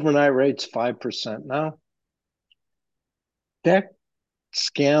the overnight rate's 5% now, that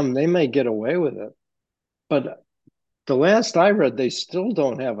scam, they may get away with it. But the last I read, they still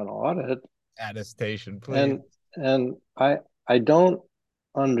don't have an audit. Attestation, please. And I don't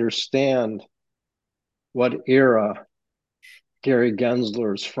understand what era Gary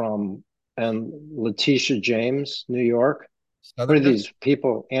Gensler's from and Letitia James, New York. What Southern are District. these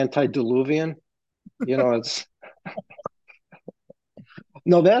people, antediluvian? It's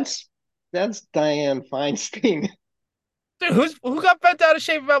no, that's Diane Feinstein. Dude, who got bent out of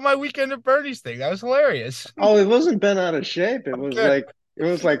shape about my weekend at Bernie's thing? That was hilarious. Oh, it wasn't bent out of shape. It I'm was good.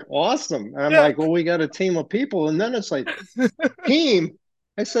 like awesome. And I'm Yeah. like, well, we got a team of people. And then it's like, team.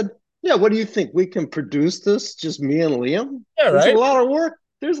 I said, yeah, what do you think? We can produce this, just me and Liam? Yeah, There's a right. lot of work.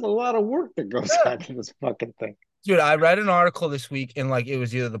 There's a lot of work that goes Yeah. onto this fucking thing. Dude, I read an article this week in like it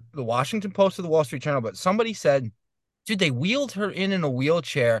was either the Washington Post or the Wall Street Journal, but somebody said Dude, they wheeled her in a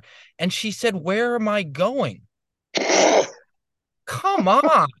wheelchair, and she said, "Where am I going?" Come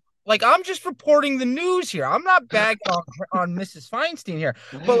on. Like, I'm just reporting the news here. I'm not bagging on Mrs. Feinstein here.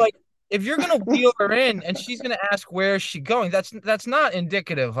 But like, if you're gonna wheel her in and she's gonna ask where is she going, that's not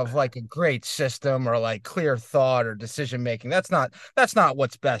indicative of like a great system or like clear thought or decision making. That's not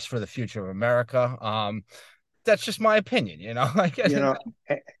what's best for the future of America. That's just my opinion, you know. Like, You know,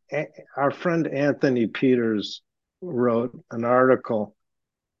 our friend Anthony Peters wrote an article,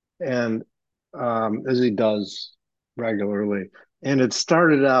 and as he does regularly, and it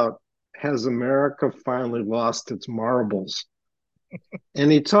started out, "Has America finally lost its marbles?"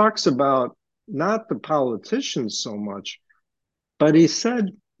 And he talks about not the politicians so much, but he said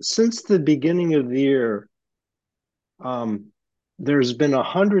since the beginning of the year, um, there's been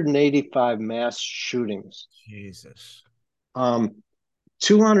 185 mass shootings, Jesus.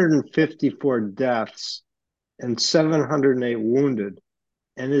 254 deaths, and 708 wounded.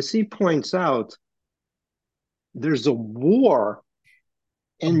 And as he points out, there's a war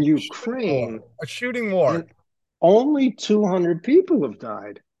A in shooting war. Ukraine, A shooting war. and only 200 people have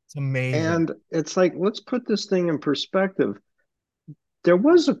died. It's amazing. And it's like, let's put this thing in perspective. There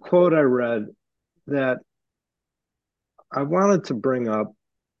was a quote I read that I wanted to bring up,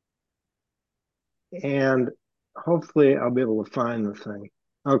 and hopefully I'll be able to find the thing.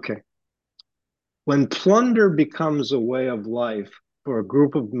 Okay. When plunder becomes a way of life for a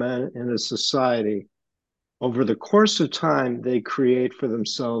group of men in a society, over the course of time, they create for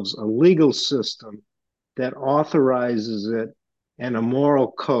themselves a legal system that authorizes it and a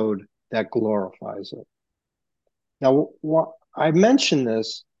moral code that glorifies it. Now, I mention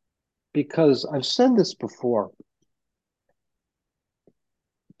this because I've said this before.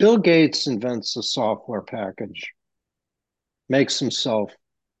 Bill Gates invents a software package, makes himself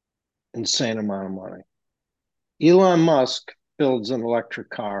insane amount of money. Elon Musk builds an electric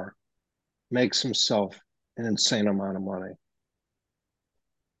car, makes himself an insane amount of money.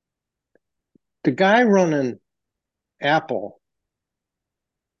 The guy running Apple,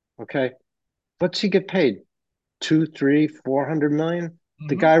 okay, what's he get paid? Two, three, 400 million.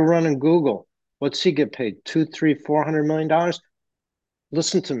 The Hmm. guy running Google, what's he get paid? Two, three, $400 million.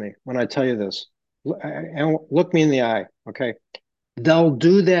 Listen to me when I tell you this, and look me in the eye, okay? They'll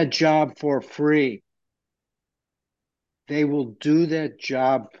do that job for free. They will do that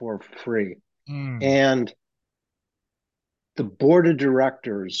job for free. Mm. And the board of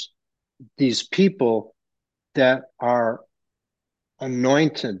directors, these people that are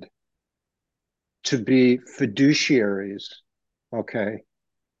anointed to be fiduciaries, okay,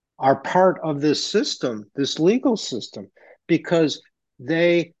 are part of this system, this legal system, because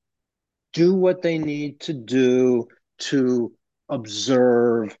they do what they need to do to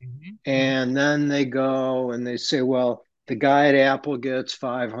observe. Hmm. Hmm. And then they go and they say, well, the guy at Apple gets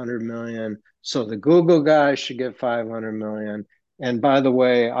 500 million. So the Google guy should get 500 million. And by the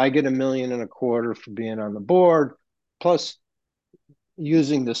way, I get 1.25 million for being on the board. Plus,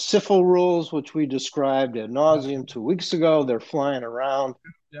 using the SIFL rules, which we described ad nauseum 2 weeks ago, they're flying around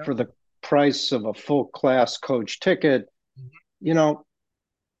Yeah. for the price of a full class coach ticket. You know,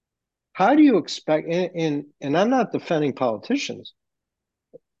 how do you expect, and I'm not defending politicians,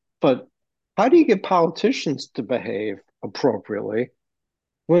 but how do you get politicians to behave appropriately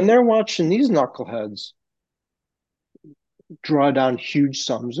when they're watching these knuckleheads draw down huge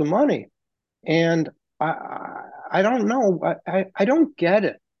sums of money? And I don't know. I don't get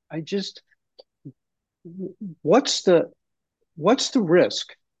it. I just, what's the what's the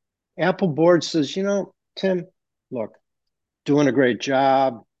risk? Apple board says, Tim, look, doing a great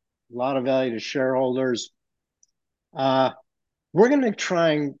job, a lot of value to shareholders. Uh, we're going to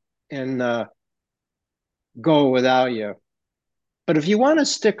try and go without you. But if you want to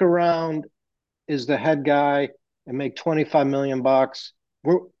stick around as the head guy and make 25 million bucks,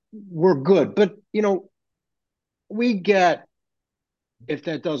 we're good. But we get if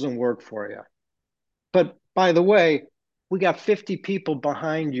that doesn't work for you. But by the way, we got 50 people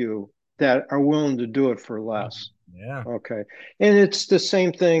behind you that are willing to do it for less. Yeah. Okay. And it's the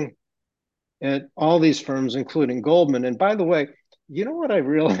same thing at all these firms, including Goldman. And by the way, you know what I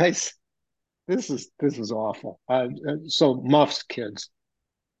realized? This is awful. So Muff's kids.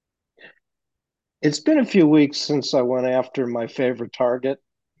 It's been a few weeks since I went after my favorite target.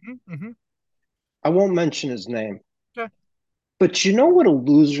 Mm-hmm. I won't mention his name, Okay. but you know what a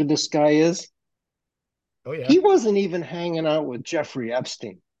loser this guy is? Oh yeah. He wasn't even hanging out with Jeffrey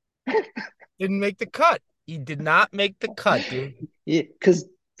Epstein. Didn't make the cut. He did not make the cut, dude.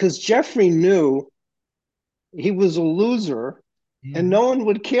 Because Jeffrey knew he was a loser and Hmm. no one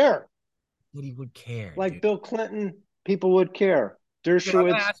would care. But he would care, Like dude. Bill Clinton people would care. Dude, I'm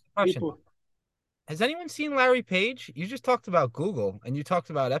gonna Dershowitz, ask you a question. people. Has anyone seen Larry Page? You just talked about Google and you talked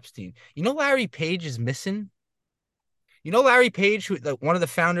about Epstein. You know Larry Page is missing? You know Larry Page, one of the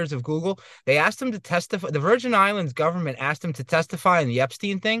founders of Google, they asked him to testify. The Virgin Islands government asked him to testify in the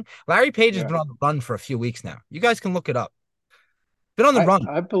Epstein thing. Larry Page has Yeah, been on the run for a few weeks now. You guys can look it up. Been on the run.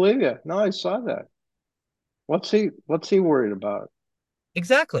 I believe you. No, I saw that. What's he worried about?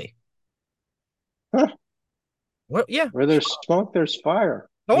 Exactly. Huh. Well, yeah. Where there's smoke, there's fire.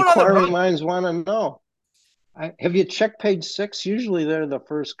 Going on the Inquiring run. minds want to know. Have you checked page 6? Usually they're the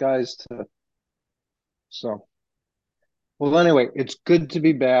first guys to. So, well, anyway, it's good to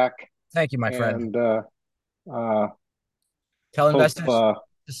be back, Thank you, my friend. and uh, Tell hope. investors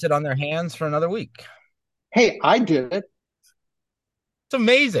to sit on their hands for another week. Hey, I did it, It's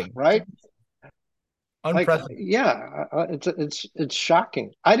amazing. right? Like, Unprecedented. yeah, it's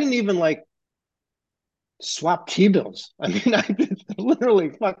shocking. I didn't even like swap T-bills. I mean, I did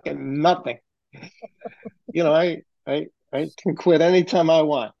literally fucking nothing. I can quit anytime I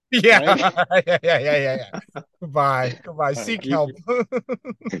want, Yeah. right? Yeah. Goodbye. Goodbye. All right, Seek help.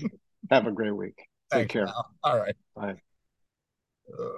 have a great week. Take Thanks, care. pal. All right. Bye.